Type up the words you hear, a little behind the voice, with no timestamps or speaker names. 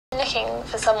looking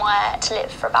for somewhere to live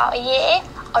for about a year.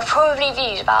 I've probably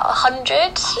viewed about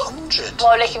 100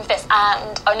 while looking for this,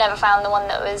 and I never found the one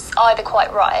that was either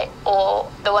quite right, or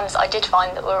the ones that I did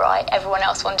find that were right, everyone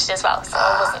else wanted as well, so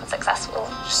I wasn't successful.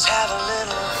 Just have a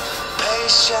little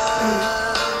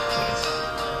patience.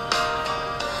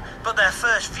 But their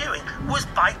first viewing was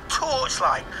by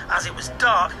torchlight, as it was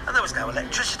dark and there was no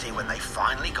electricity when they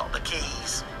finally got the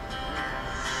keys.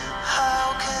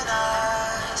 How can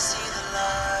I see the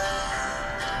light?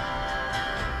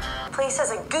 The place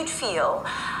has a good feel,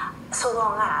 so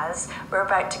long as we're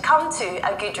about to come to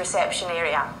a good reception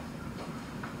area.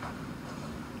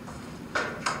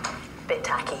 Bit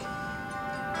tacky.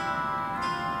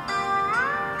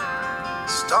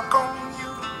 Stuck on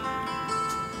you.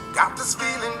 Got this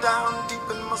feeling down deep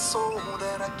in my soul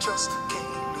that I just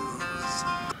can't lose.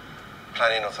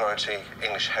 Planning Authority,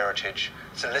 English Heritage.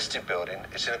 It's a listed building,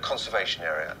 it's in a conservation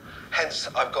area. Hence,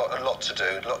 I've got a lot to do,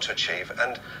 a lot to achieve,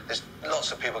 and there's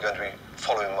lots of people going to be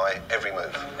following my every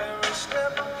move.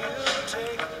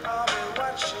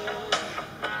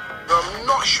 I'm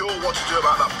not sure what to do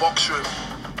about that box room.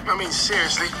 I mean,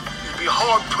 seriously, you'd be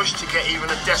hard pushed to get even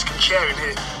a desk and chair in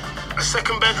here. A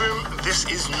second bedroom, this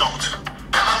is not.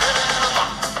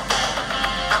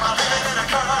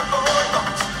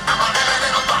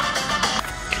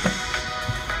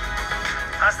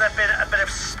 Has there been a bit of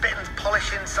spit and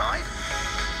polish inside?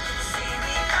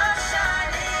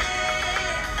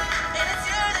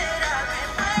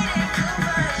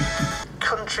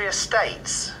 Country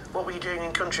estates. What were you doing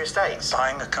in country estates?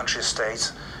 Buying a country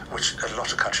estate, which a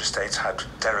lot of country estates had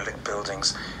derelict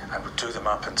buildings, and would do them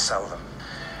up and sell them,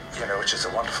 you know, which is a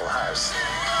wonderful house.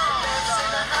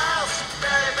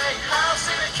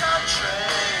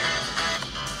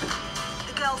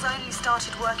 The girls only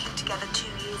started working together 2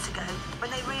 years ago when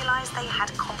they realised they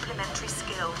had complementary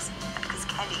skills, and because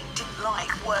Kelly didn't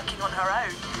like working on her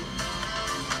own.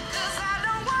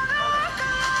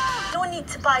 No need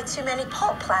to buy too many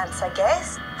pot plants, I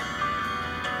guess.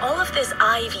 All of this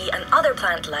ivy and other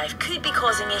plant life could be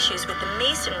causing issues with the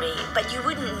masonry, but you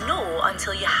wouldn't know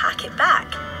until you hack it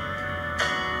back.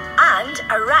 And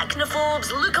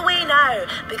arachnophobes, look away now,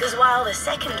 because while the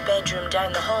second bedroom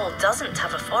down the hall doesn't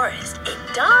have a forest, it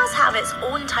does have its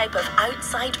own type of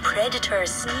outside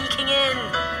predators sneaking in.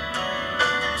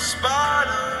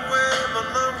 Spiderweb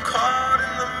and them caught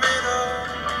in the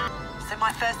middle. So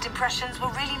my first impressions were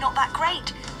really not that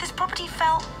great. This property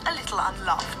felt a little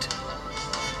unloved.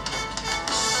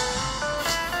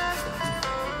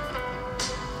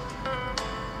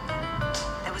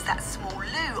 There was that small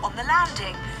loo on the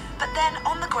landing, but then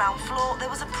on the ground floor there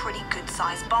was a pretty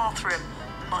good-sized bathroom,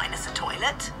 minus a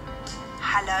toilet.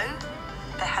 Hello?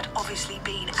 There had obviously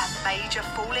been a major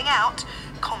falling out.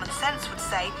 Common sense would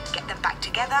say get them back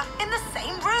together in the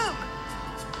same room.